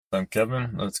I'm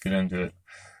Kevin. Let's get into it.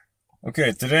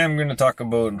 Okay, today I'm going to talk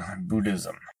about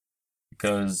Buddhism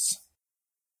because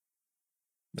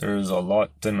there's a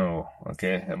lot to know,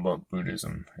 okay, about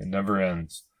Buddhism. It never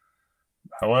ends.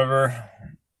 However,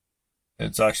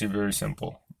 it's actually very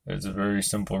simple. It's a very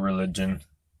simple religion,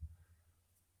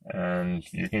 and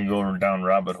you can go down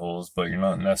rabbit holes, but you're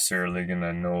not necessarily going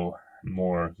to know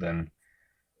more than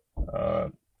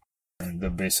the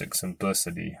basic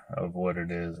simplicity of what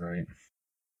it is, right?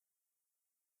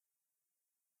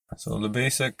 So the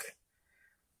basic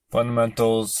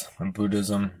fundamentals of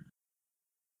Buddhism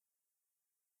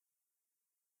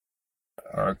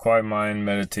are quiet mind,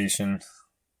 meditation,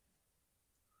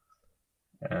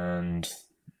 and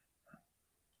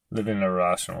living a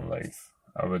rational life.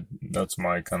 That's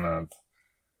my kind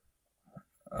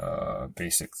of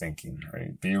basic thinking,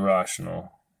 right? Be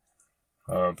rational,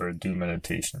 however, do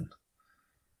meditation.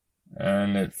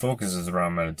 And it focuses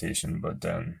around meditation, but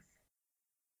then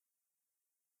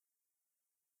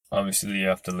obviously you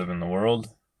have to live in the world.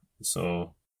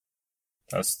 So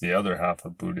that's the other half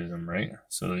of Buddhism, right?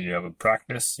 So you have a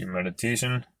practice, your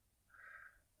meditation,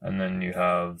 and then you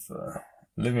have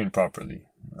living properly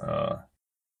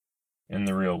in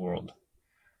the real world.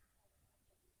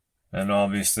 And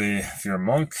obviously, if you're a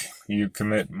monk, you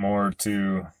commit more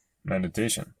to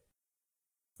meditation,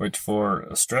 which for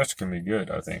a stretch can be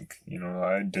good, I think. You know,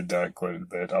 I did that quite a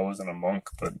bit. I wasn't a monk,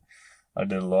 but I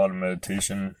did a lot of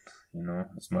meditation, you know,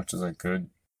 as much as I could.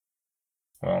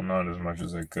 Well, not as much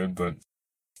as I could, but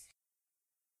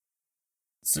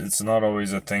it's not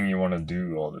always a thing you want to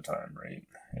do all the time, right?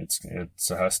 It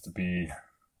has to be,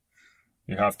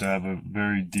 you have to have a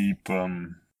very deep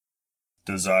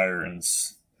desire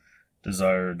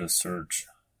to search.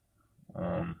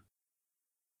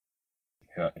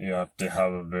 You have to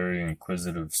have a very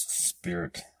inquisitive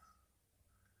spirit.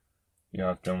 You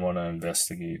have to want to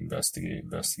investigate.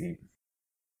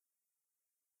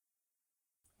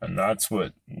 And that's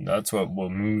what will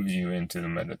move you into the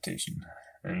meditation.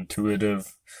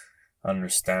 Intuitive,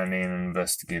 understanding, and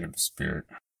investigative spirit.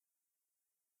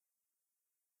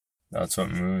 That's what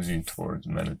moves you towards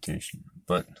meditation.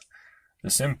 But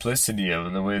the simplicity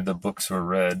of the way the books were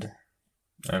read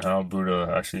and how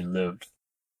Buddha actually lived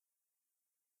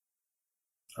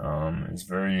is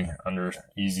very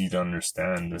easy to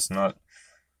understand.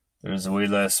 There's way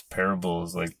less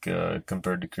parables like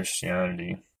compared to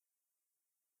Christianity.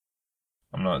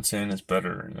 I'm not saying it's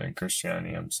better than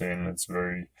Christianity. I'm saying it's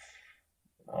very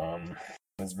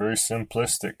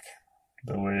simplistic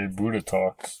the way Buddha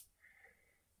talks.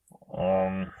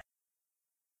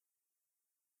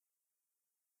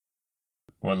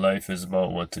 What life is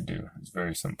about, what to do. It's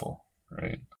very simple,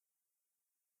 right?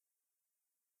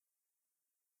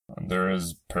 There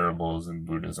is parables in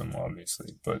Buddhism,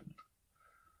 obviously, but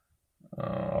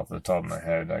off the top of my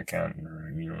head, I can't,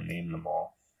 name them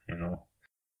all,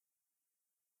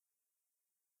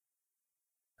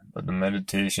 But the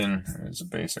meditation is a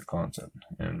basic concept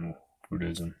in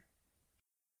Buddhism.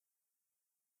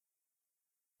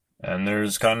 And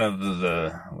there's kind of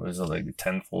the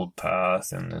tenfold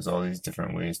path, and there's all these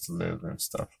different ways to live and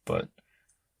stuff. But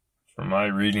from my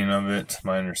reading of it,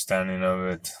 my understanding of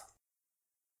it,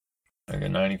 like a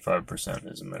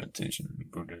 95% is a meditation in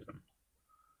Buddhism.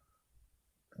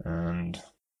 And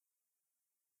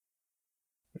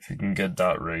if you can get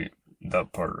that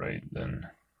part right,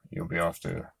 then you'll be off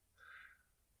to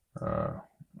a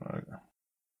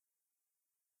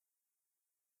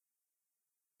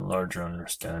larger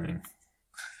understanding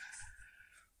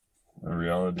of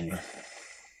reality.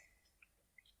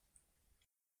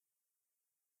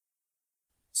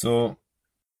 So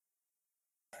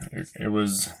it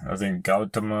was, I think,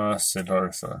 Gautama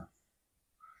Siddhartha,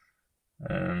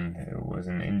 and it was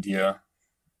in India,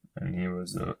 and he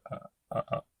was a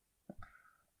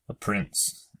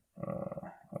prince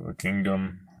of a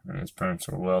kingdom, and his parents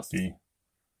were wealthy,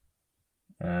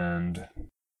 and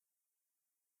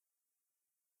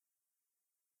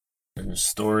there's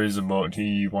stories about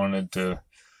he wanted to,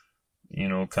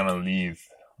 kind of leave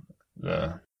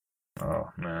oh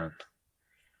man,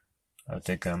 I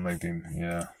think I might be,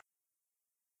 yeah.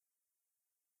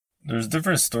 There's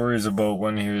different stories about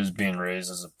when he was being raised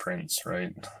as a prince,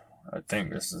 right? I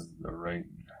think this is the right,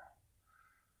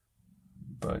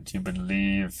 but he would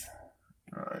leave,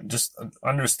 just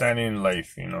understanding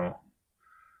life,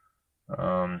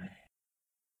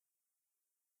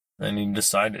 Then he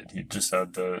decided he just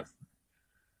had the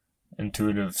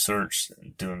intuitive search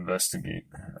to investigate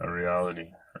a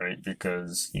reality, right?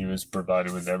 Because he was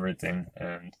provided with everything,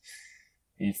 and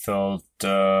he felt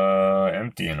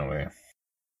empty in a way.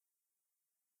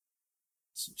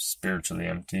 spiritually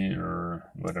empty,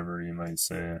 or whatever you might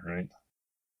say, right?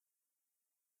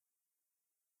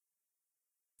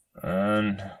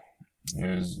 And he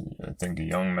was, I think, a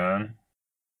young man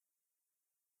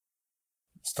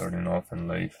starting off in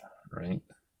life, right?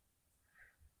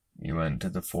 He went to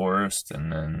the forest,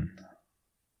 and then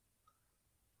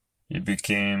he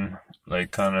became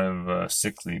like kind of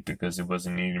sickly because he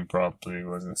wasn't eating properly, he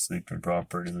wasn't sleeping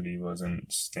properly, he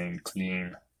wasn't staying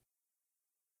clean.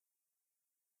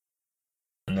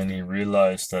 And then he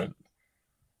realized that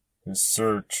his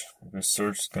search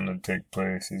is gonna take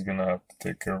place. He's gonna have to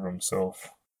take care of himself.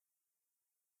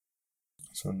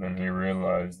 So then he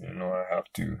realized, I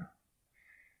have to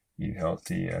eat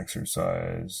healthy,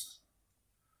 exercise,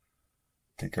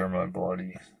 take care of my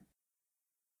body.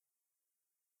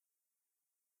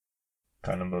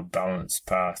 Kind of a balanced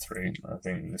path, right? I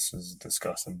think this is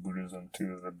discussed in Buddhism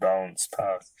too, the balanced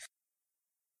path.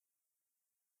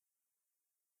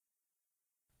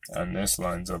 And this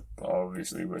lines up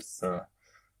obviously with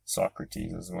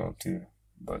Socrates as well too.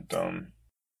 But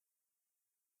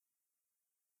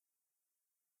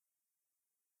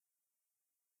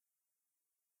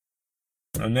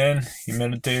and then he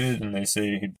meditated, and they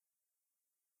say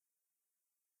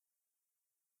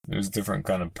there's different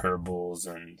kind of parables,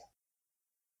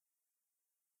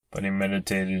 but he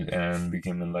meditated and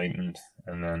became enlightened,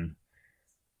 and then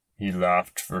he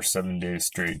laughed for 7 days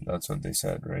straight. That's what they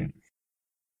said, right?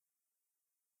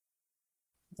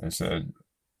 They said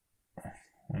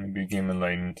when he became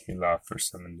enlightened, he laughed for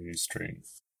 7 days straight.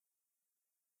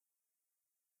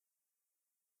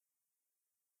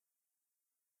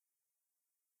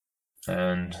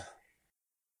 And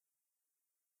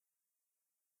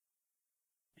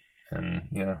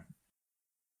yeah.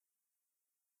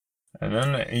 And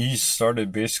then he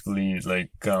started basically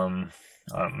like, I'm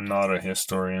not a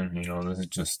historian, this is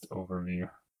just overview.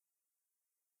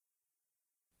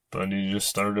 But he just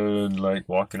started like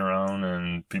walking around,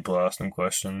 and people asked him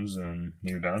questions and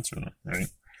he would answer them,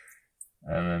 right?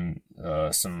 And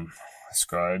then some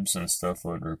scribes and stuff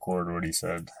would record what he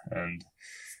said, and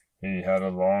he had a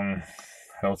long,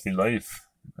 healthy life,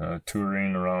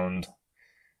 touring around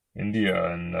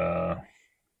India, and I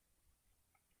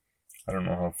don't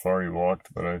know how far he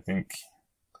walked, but I think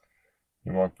he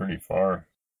walked pretty far.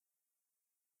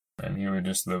 And he would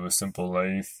just live a simple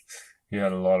life. He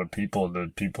had a lot of people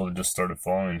just started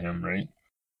following him, right?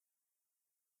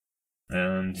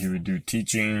 And he would do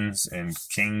teachings, and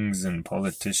kings and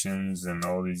politicians and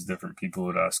all these different people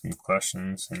would ask him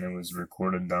questions, and it was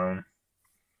recorded down.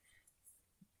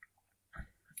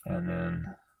 And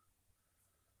then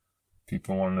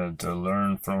people wanted to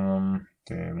learn from him.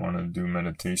 They wanted to do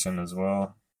meditation as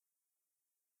well.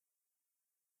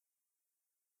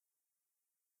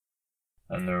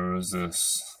 And there was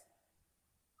this,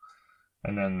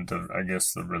 and then I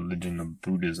guess the religion of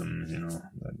Buddhism,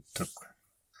 that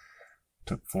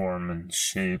took form and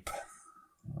shape.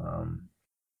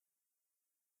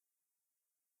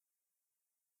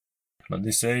 But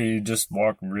they say he just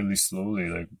walked really slowly,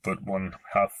 like put one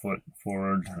half foot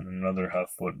forward and another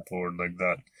half foot forward like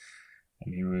that.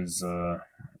 And he was a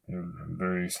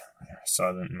very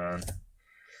silent man.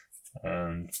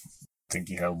 And I think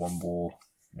he had one bowl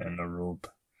and a robe.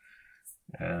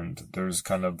 And there's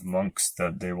kind of monks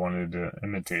that they wanted to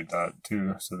imitate that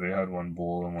too, so they had one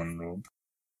bowl and one robe.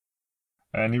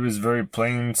 And he was a very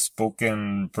plain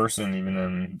spoken person, even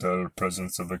in the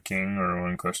presence of a king or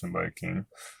when questioned by a king.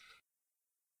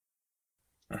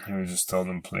 He would just tell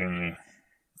them plainly.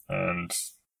 And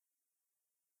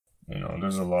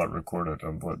there's a lot recorded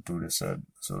of what Buddha said,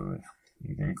 so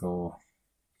you can go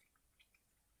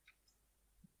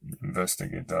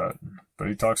investigate that. But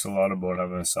he talks a lot about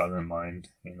having a silent mind.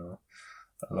 A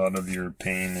lot of your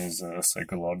pain is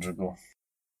psychological.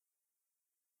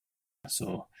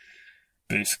 So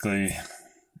basically,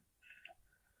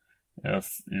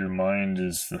 if your mind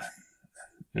is,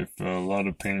 if a lot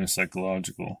of pain is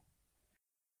psychological,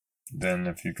 then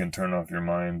if you can turn off your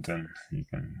mind, then you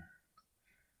can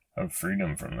have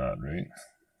freedom from that, right?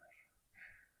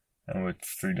 And with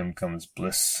freedom comes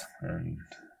bliss, right?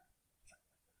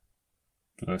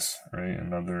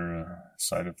 And other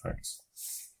side effects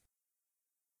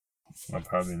of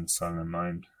having a silent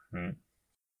mind, right?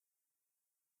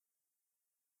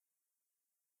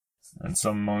 And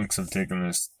some monks have taken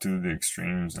this to the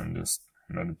extremes and just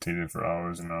meditated for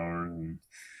hours and hours and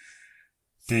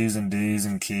days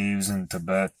in caves in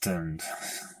Tibet and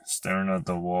staring at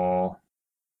the wall.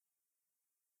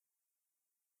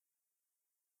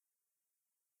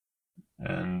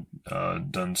 And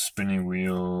done spinning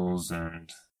wheels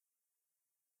and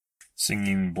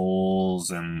singing bowls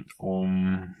and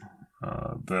Om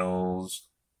bells.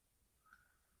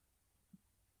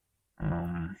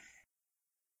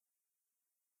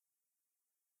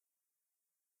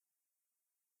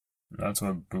 That's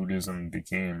what Buddhism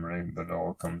became, right? But it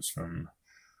all comes from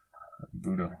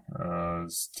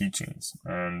Buddha's teachings.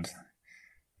 And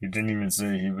he didn't even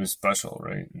say he was special,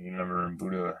 right?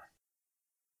 Buddha,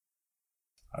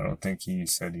 I don't think he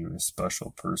said he was a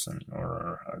special person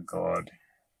or a god.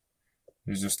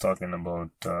 He was just talking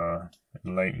about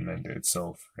enlightenment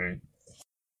itself, right?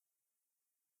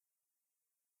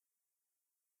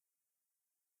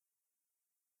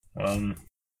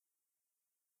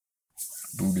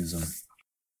 Buddhism.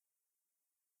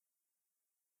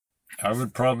 I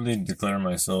would probably declare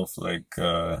myself like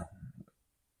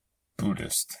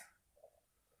Buddhist.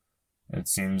 It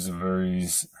seems very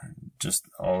just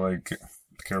all I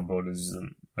care about is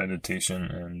meditation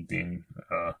and being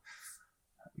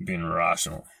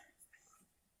rational.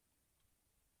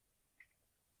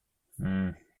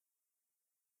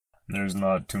 There's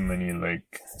not too many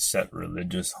like set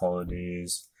religious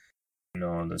holidays.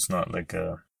 There's not like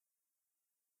a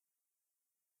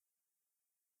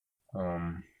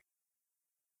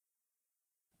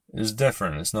it's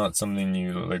different. It's not something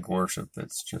you like worship.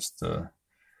 It's just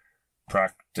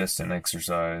practice and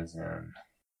exercise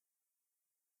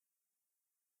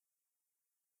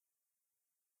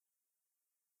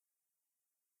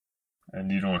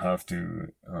and you don't have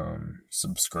to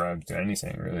subscribe to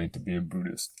anything really to be a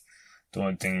Buddhist. The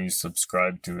only thing you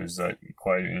subscribe to is that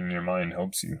quiet in your mind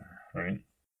helps you, right?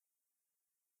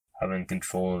 Having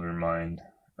control of your mind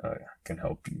can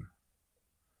help you,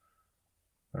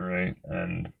 all right?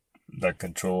 And that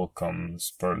control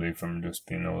comes partly from just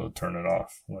being able to turn it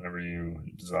off whenever you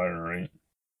desire, right?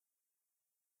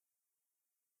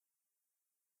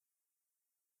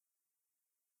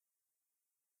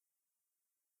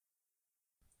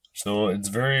 So it's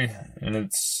very, in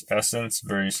its essence,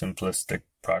 very simplistic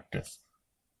practice.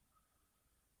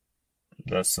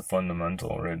 That's the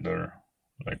fundamental right there.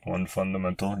 Like one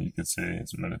fundamental, you could say,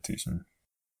 is meditation.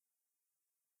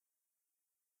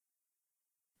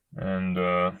 And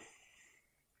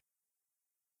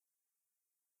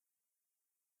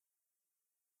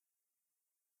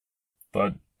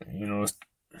but a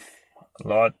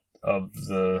lot of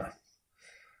the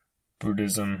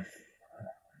Buddhism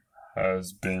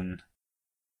has been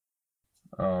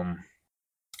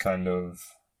kind of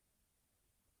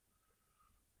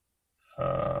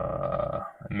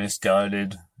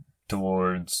misguided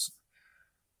towards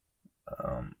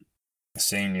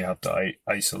saying you have to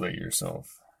isolate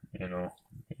yourself. You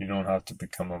don't have to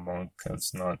become a monk.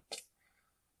 That's not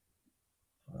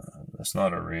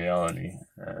a reality,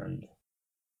 and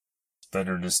it's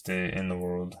better to stay in the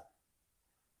world.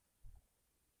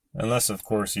 Unless, of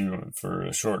course, for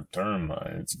a short term,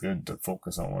 it's good to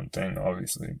focus on one thing,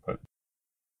 obviously, but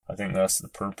I think that's the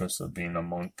purpose of being a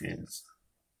monk, is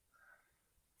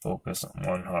focus on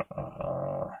one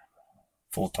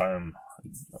full-time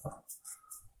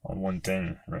on one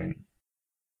thing, right?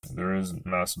 There is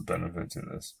massive benefit to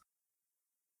this.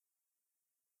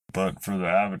 But for the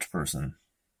average person,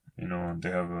 they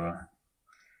have a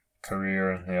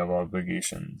career and they have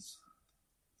obligations.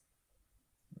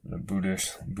 The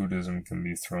Buddhism can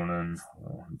be thrown in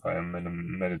by a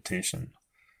meditation,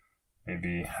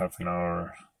 maybe half an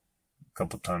hour, a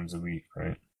couple times a week,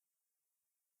 right?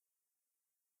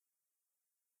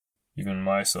 Even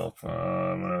myself, when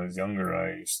I was younger,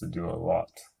 I used to do a lot,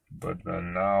 but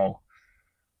now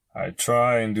I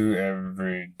try and do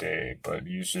every day, but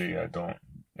usually I don't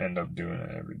end up doing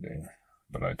it every day,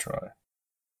 but I try.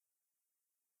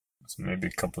 So maybe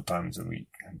a couple times a week,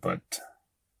 but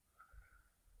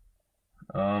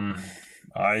I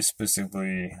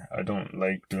don't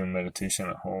like doing meditation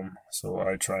at home, so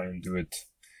I try and do it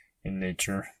in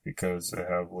nature because I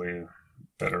have way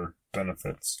better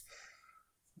benefits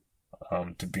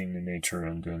to being in nature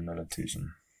and doing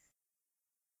meditation.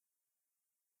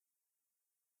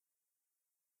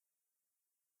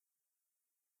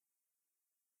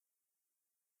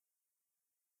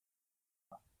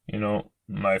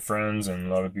 My friends and a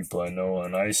lot of people I know,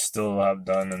 and I still have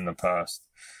done in the past,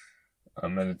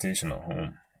 meditation at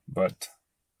home. But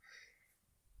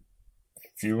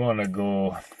if you want to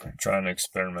go try an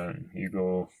experiment, you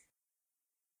go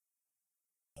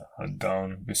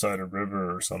down beside a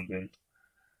river or something,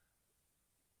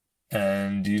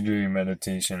 and you do your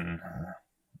meditation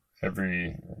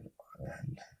every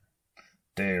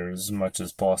day or as much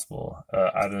as possible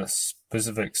at a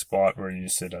specific spot where you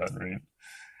sit at, right?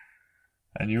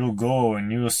 And you'll go and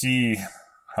you'll see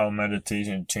how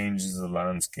meditation changes the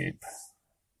landscape,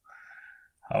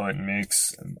 how it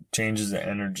changes the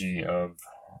energy of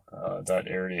that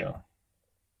area.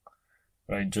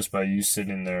 Right, just by you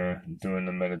sitting there doing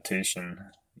the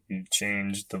meditation, you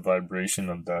change the vibration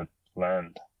of that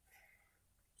land,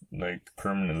 like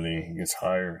permanently. It gets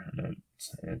higher, and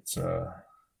it's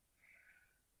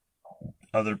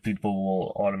other people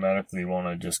will automatically want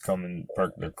to just come and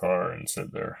park their car and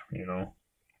sit there, you know.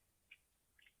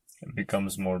 It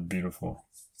becomes more beautiful.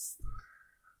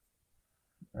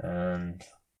 And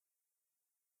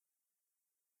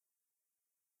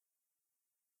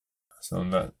so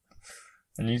that,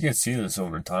 and you can see this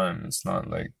over time. It's not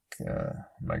like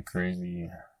my crazy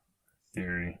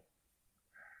theory,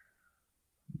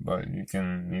 but you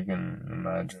can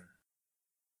imagine.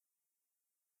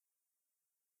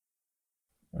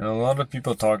 And a lot of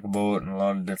people talk about in a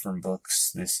lot of different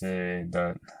books, they say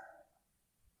that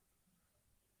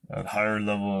at higher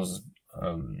levels, I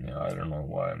don't know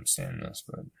why I'm saying this,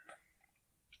 but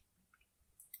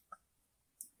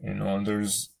you know,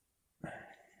 there's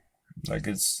like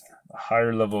it's a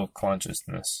higher level of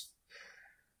consciousness,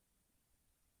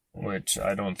 which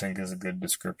I don't think is a good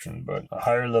description, but a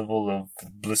higher level of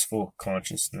blissful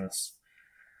consciousness,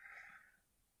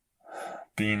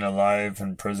 being alive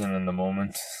and present in the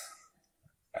moment,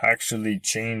 actually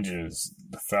changes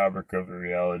the fabric of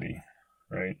reality,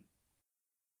 right?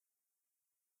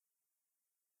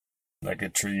 Like a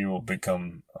tree will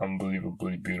become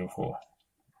unbelievably beautiful.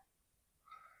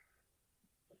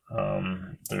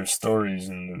 There's stories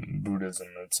in Buddhism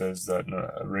that says that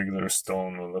a regular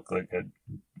stone will look like a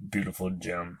beautiful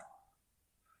gem,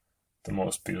 the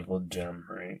most beautiful gem,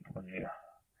 right? When you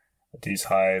at these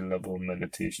high level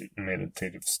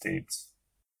meditative states.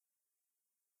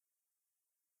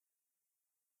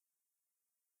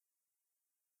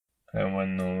 And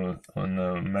when the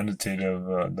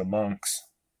meditative the monks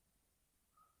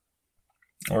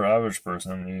or average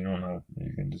person, you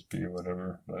can just be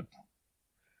whatever, but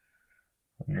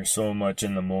when you're so much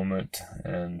in the moment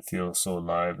and feel so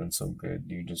alive and so good,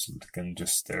 you can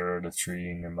just stare at a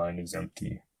tree and your mind is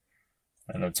empty.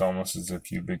 And it's almost as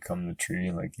if you become the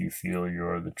tree, like you feel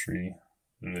you're the tree,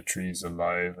 and the tree's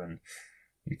alive, and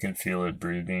you can feel it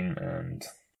breathing, and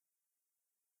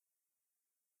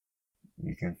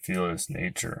you can feel its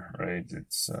nature, right?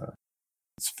 It's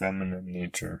feminine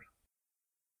nature,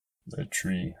 the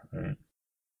tree, right?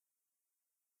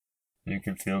 You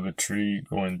can feel the tree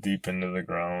going deep into the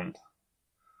ground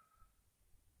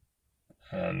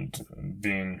and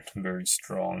being very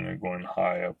strong and going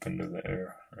high up into the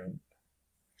air, right?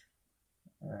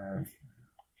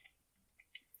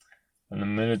 And the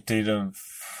meditative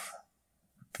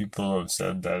people have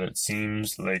said that it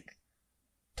seems like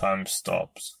time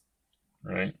stops,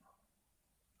 right?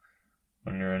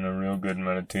 When you're in a real good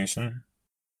meditation,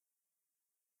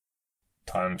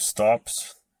 time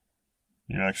stops.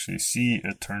 You actually see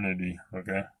eternity,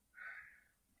 okay?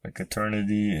 Like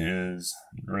eternity is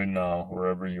right now,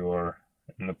 wherever you are,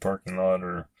 in the parking lot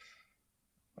or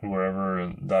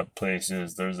wherever that place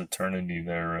is, there's eternity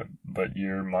there, but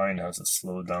your mind has to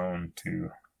slow down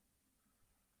to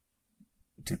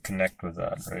connect with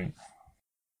that, right?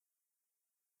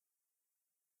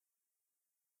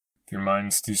 If your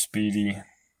mind's too speedy,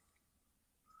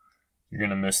 you're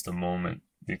gonna miss the moment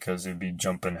because it'd be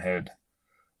jumping ahead.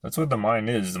 That's what the mind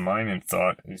is. The mind and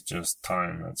thought is just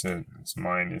time. That's it. It's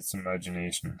mind, it's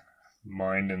imagination.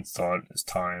 Mind and thought is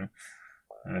time.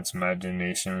 And it's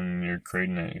imagination, and you're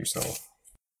creating it yourself.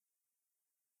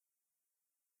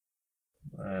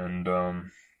 And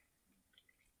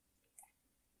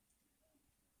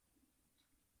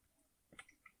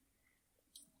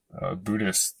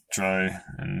Buddhists try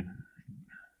and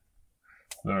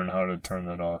learn how to turn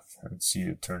that off and see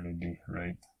eternity,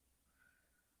 right?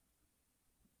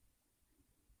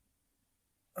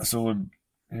 So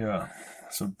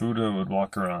Buddha would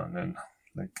walk around and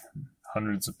like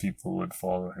hundreds of people would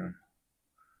follow him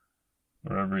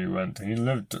wherever he went. He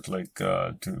lived to I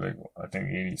think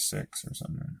 86 or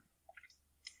something.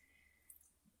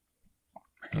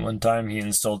 And one time he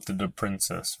insulted a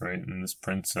princess, right? And this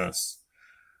princess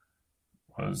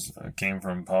came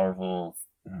from a powerful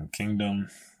kingdom,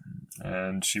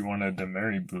 and she wanted to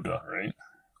marry Buddha, right?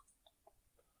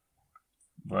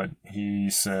 But he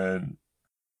said,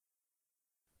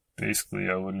 basically,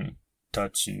 I wouldn't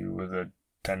touch you with a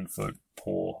 10-foot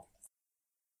pole.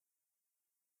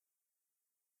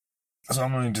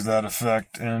 Something to that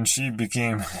effect, and he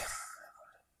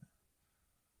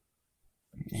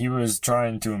was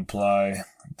trying to imply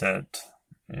that,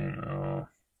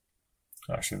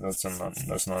 actually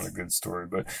that's not a good story,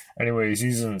 but anyways,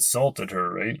 he's insulted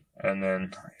her, right? And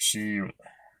then she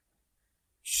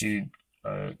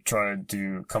tried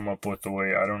to come up with a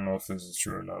way, I don't know if this is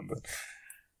true or not, but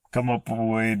come up with a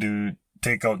way to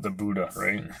take out the Buddha,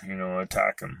 right?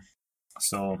 Attack him.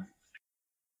 So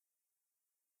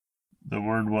the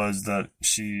word was that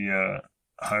she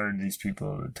hired these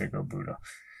people to take out Buddha.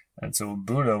 And so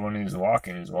Buddha, when he was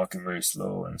walking very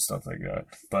slow and stuff like that.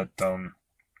 But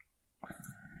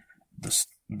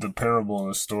the parable of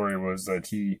the story was that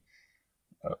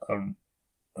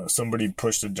somebody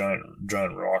pushed the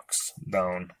giant rocks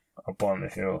down up on the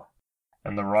hill,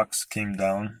 and the rocks came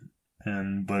down.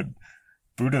 But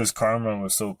Buddha's karma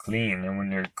was so clean, and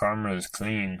when your karma is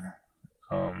clean,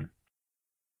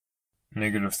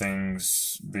 negative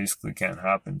things basically can't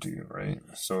happen to you, right?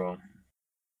 So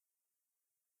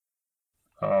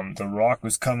the rock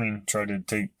was coming, tried to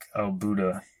take out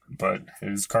Buddha, but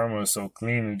his karma was so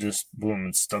clean, it just, boom,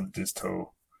 it stubbed his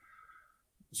toe.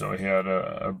 So he had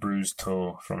a bruised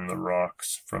toe from the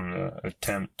rocks, from the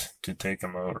attempt to take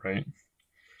him out, right?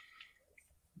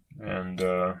 And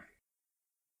that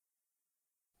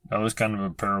was kind of a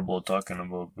parable talking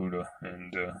about Buddha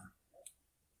and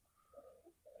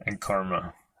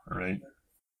karma, right?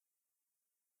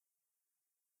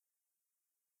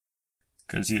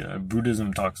 Because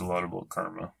Buddhism talks a lot about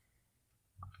karma.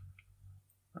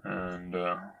 And,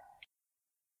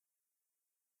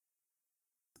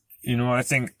 I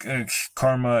think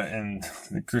karma and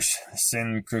the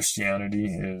sin Christianity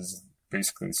is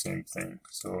basically the same thing.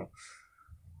 So,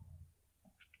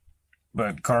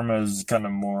 but karma is kind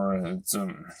of more, it's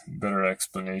a better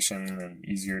explanation and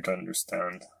easier to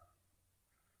understand.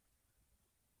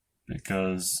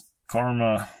 Because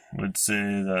karma would say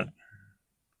that,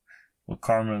 well,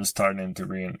 karma is tied into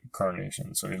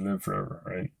reincarnation, so you live forever,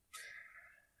 right?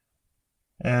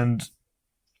 And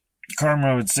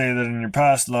karma would say that in your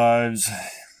past lives,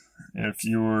 if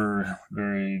you were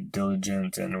very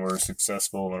diligent and were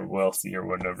successful or wealthy or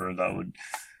whatever,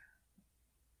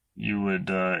 you would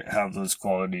have those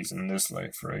qualities in this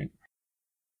life, right?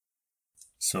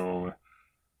 So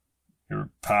your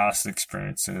past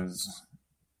experiences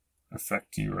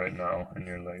affect you right now in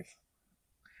your life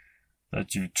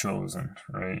that you've chosen,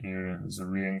 right? It's a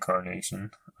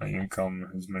reincarnation. You can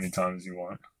come as many times as you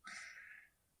want.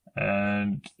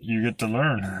 And you get to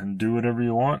learn and do whatever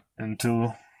you want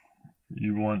until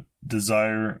you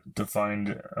desire to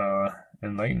find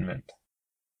enlightenment.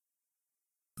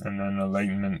 And then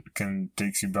enlightenment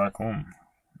takes you back home,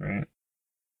 right?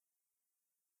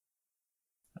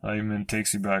 Enlightenment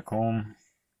takes you back home.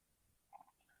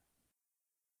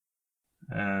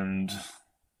 And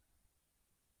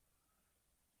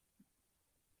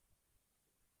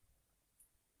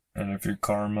if your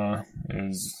karma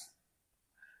is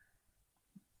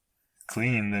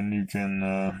clean, then you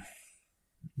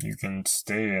can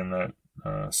stay in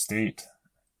that state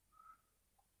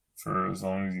for as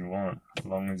long as you want, as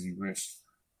long as you wish.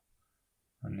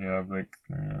 And you have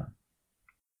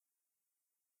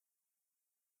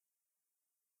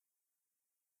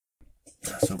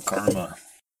so karma.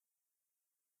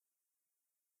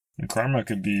 And karma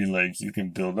could be you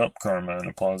can build up karma in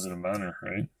a positive manner,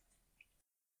 right?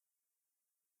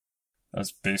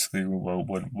 That's basically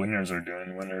what winners are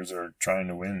doing. Winners are trying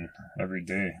to win every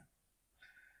day,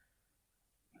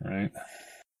 right?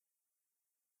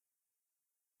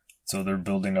 So they're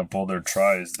building up all their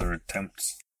tries, their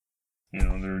attempts.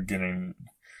 They're getting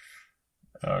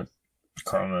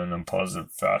karma in a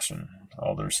positive fashion,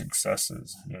 all their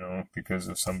successes, because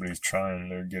if somebody's trying,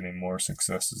 they're getting more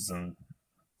successes than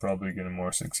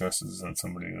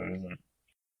somebody that isn't.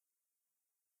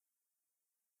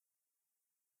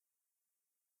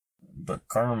 But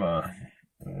karma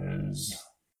is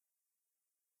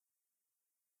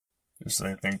just,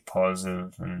 I think,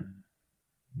 positive and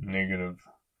negative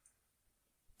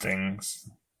things,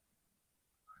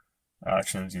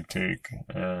 actions you take,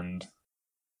 and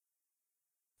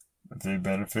if they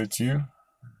benefit you,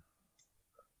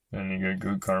 then you get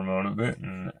good karma out of it,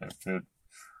 and if it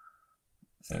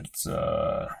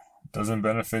doesn't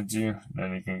benefit you,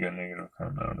 then you can get negative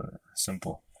karma out of it.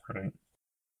 Simple, right?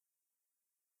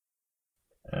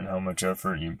 And how much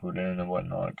effort you put in and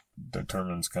whatnot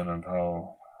determines kind of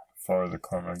how far the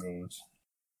karma goes.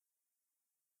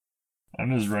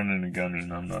 I'm just running and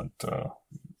gunning. I'm not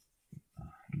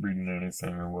reading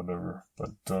anything or whatever. But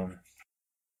I'm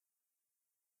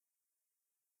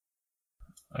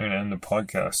going to end the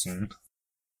podcast soon.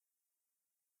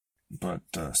 But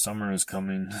summer is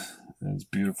coming. It's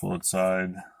beautiful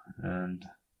outside. And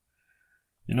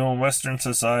in Western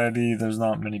society, there's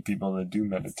not many people that do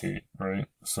meditate, right?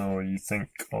 So you think,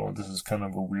 oh, this is kind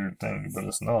of a weird thing, but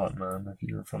it's not, man. If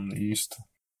you're from the East,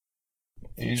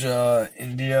 Asia,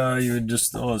 India, you would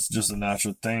just, it's just a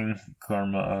natural thing.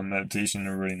 Karma, meditation,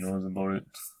 everybody knows about it.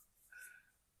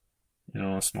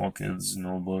 small kids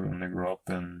know about when they grow up.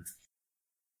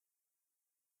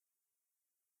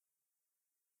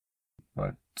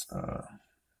 But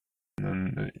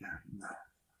then the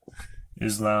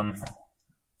Islamic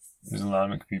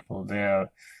people,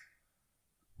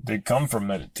 they come from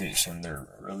meditation. Their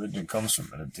religion comes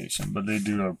from meditation, but they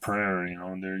do a prayer.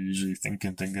 They're usually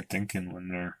thinking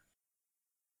when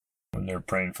they're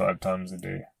praying 5 times a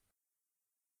day.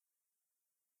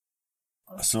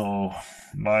 So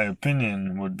my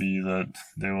opinion would be that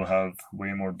they will have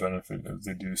way more benefit if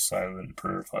they do silent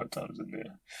prayer 5 times a day.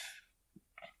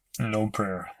 No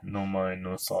prayer, no mind,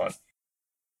 no thought.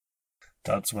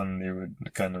 That's when they would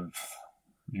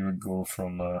you would go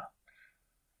from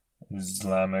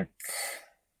Islamic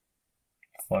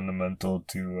fundamental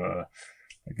to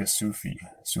like a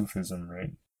Sufism,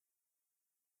 right?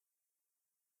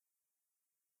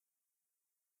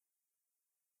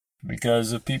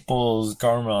 Because of people's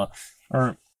karma,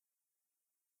 or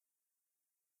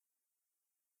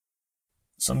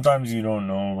sometimes you don't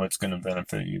know what's going to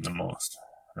benefit you the most,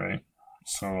 right?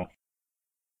 So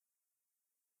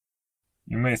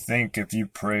you may think if you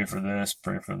pray for this,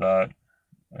 pray for that,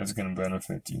 it's going to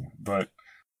benefit you. But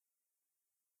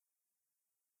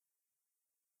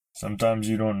sometimes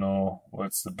you don't know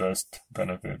what's the best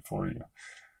benefit for you.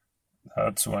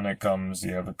 That's when it comes,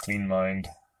 you have a clean mind,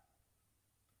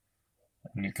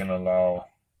 and you can allow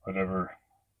whatever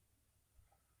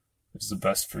is the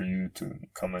best for you to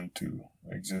come into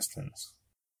existence.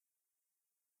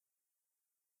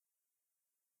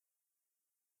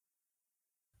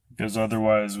 Because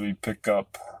otherwise we pick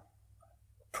up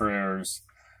prayers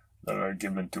that are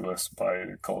given to us by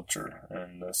the culture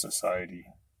and the society,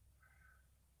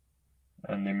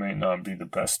 and they may not be the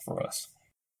best for us.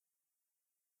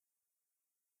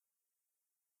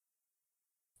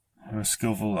 With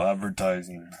skillful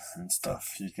advertising and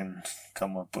stuff, you can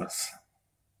come up with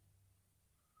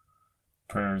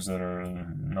prayers that are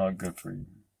not good for you.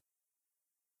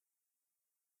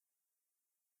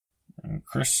 In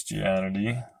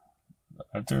Christianity,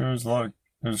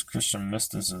 there's Christian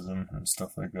mysticism and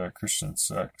stuff like that, Christian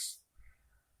sects.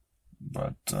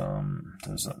 But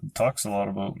it talks a lot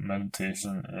about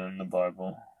meditation in the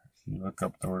Bible. If you look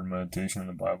up the word meditation in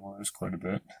the Bible, there's quite a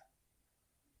bit.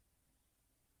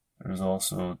 There's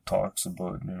also talks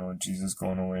about, Jesus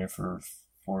going away for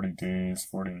 40 days,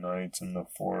 40 nights in the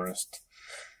forest.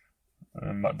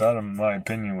 And that, in my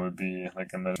opinion, would be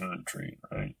like a meditation retreat,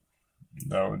 right?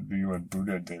 That would be what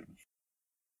Buddha did.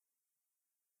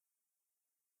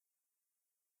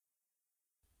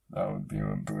 That would be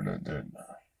what Buddha did.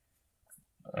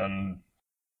 And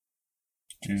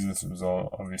Jesus was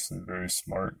obviously very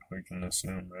smart, we can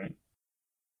assume, right?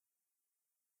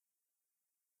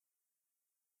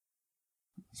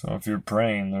 So if you're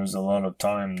praying, there's a lot of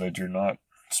time that you're not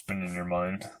spinning your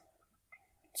mind.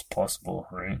 It's possible,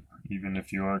 right? Even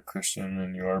if you are Christian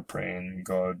and you are praying,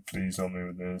 God, please help me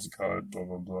with this, God, blah,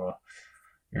 blah, blah.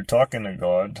 You're talking to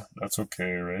God, that's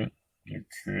okay, right? You're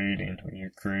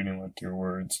creating with your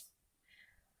words.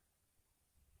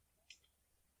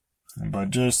 But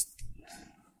just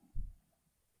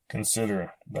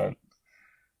consider that,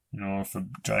 if a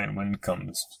giant wind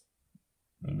comes,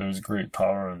 there's great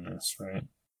power in this, right?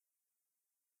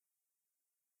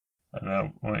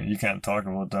 And that you can't talk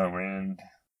about that wind.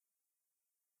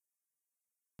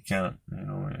 You can't,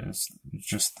 it's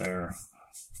just there.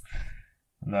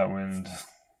 And that wind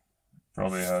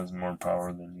probably has more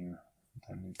power than you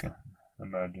can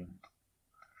imagine.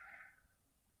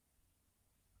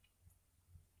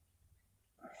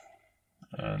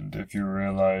 And if you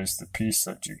realize the peace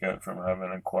that you get from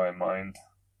having a quiet mind,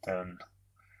 then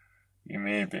you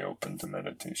may be open to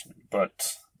meditation.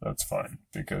 But that's fine,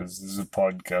 because this is a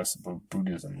podcast about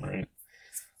Buddhism, right?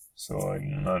 So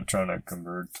I'm not trying to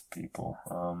convert people.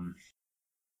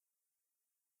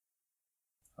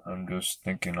 I'm just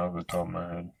thinking off the top of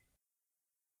my head.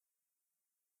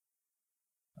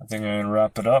 I think I'm going to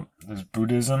wrap it up. This is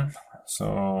Buddhism.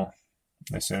 So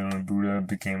they say when Buddha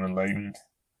became enlightened,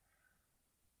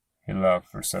 he laughed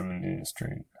for 7 days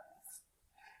straight.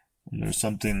 And there's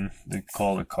something they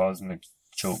call a cosmic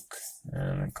joke.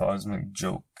 And a cosmic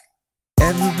joke.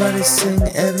 Everybody sing,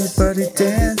 everybody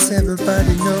dance,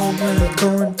 everybody know where we're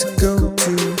going to go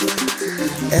to.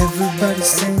 Everybody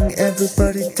sing,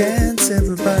 everybody dance,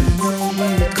 everybody know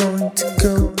where we're going to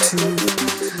go to.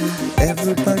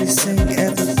 Everybody sing,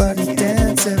 everybody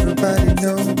dance, everybody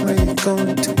know where you're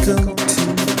going to go to.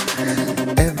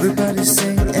 Everybody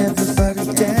sing,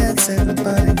 everybody dance,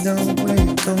 everybody know where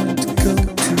you're going to go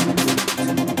to.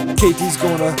 Katie's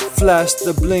gonna flash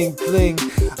the bling bling.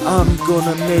 I'm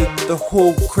gonna make the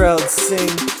whole crowd sing.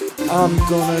 I'm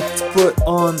gonna put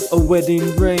on a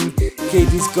wedding ring.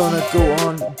 Katie's gonna go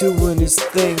on doing his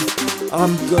thing.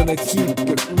 I'm gonna keep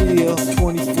it real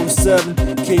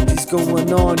 24/7. Katie's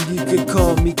going on, you could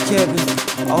call me Kevin.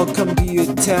 I'll come to your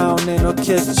town and I'll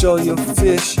catch all your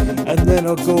fish, and then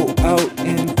I'll go out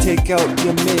and take out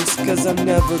your miss, 'cause I'm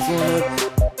never gonna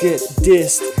get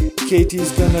dissed.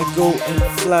 Katie's gonna go and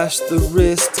flash the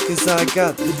wrist, 'cause I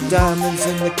got the diamonds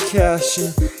and the cash,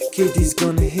 and Katie's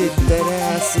gonna hit that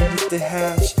ass and hit the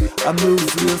hash. I move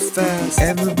real fast.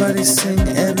 Everybody sing,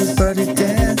 everybody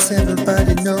dance,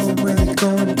 everybody know where we're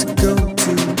going to go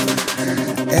to.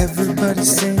 Everybody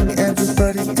sing,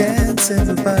 everybody dance,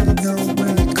 everybody know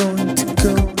where we're going to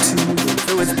go to.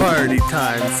 So it's party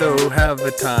time, so have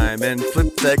a time and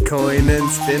flip that coin and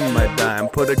spin my dime.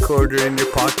 Put a quarter in your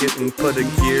pocket and put a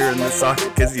gear in the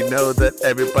socket, 'cause you know that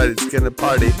everybody's gonna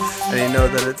party, and you know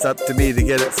that it's up to me to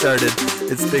get it started.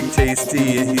 It's Big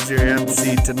Tasty, he's your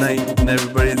MC tonight, and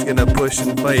everybody's gonna push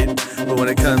and fight. But when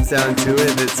it comes down to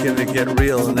it, it's gonna get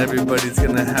real, and everybody's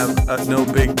gonna have no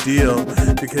big deal,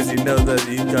 because you know that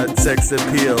you got sex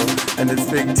appeal, and it's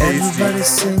Big Tasty. Everybody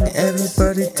sing,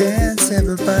 everybody dance,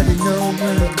 everybody know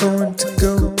where we're going to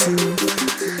go to.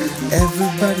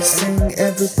 Everybody sing,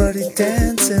 everybody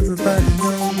dance, everybody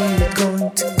know where we're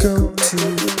going to go to.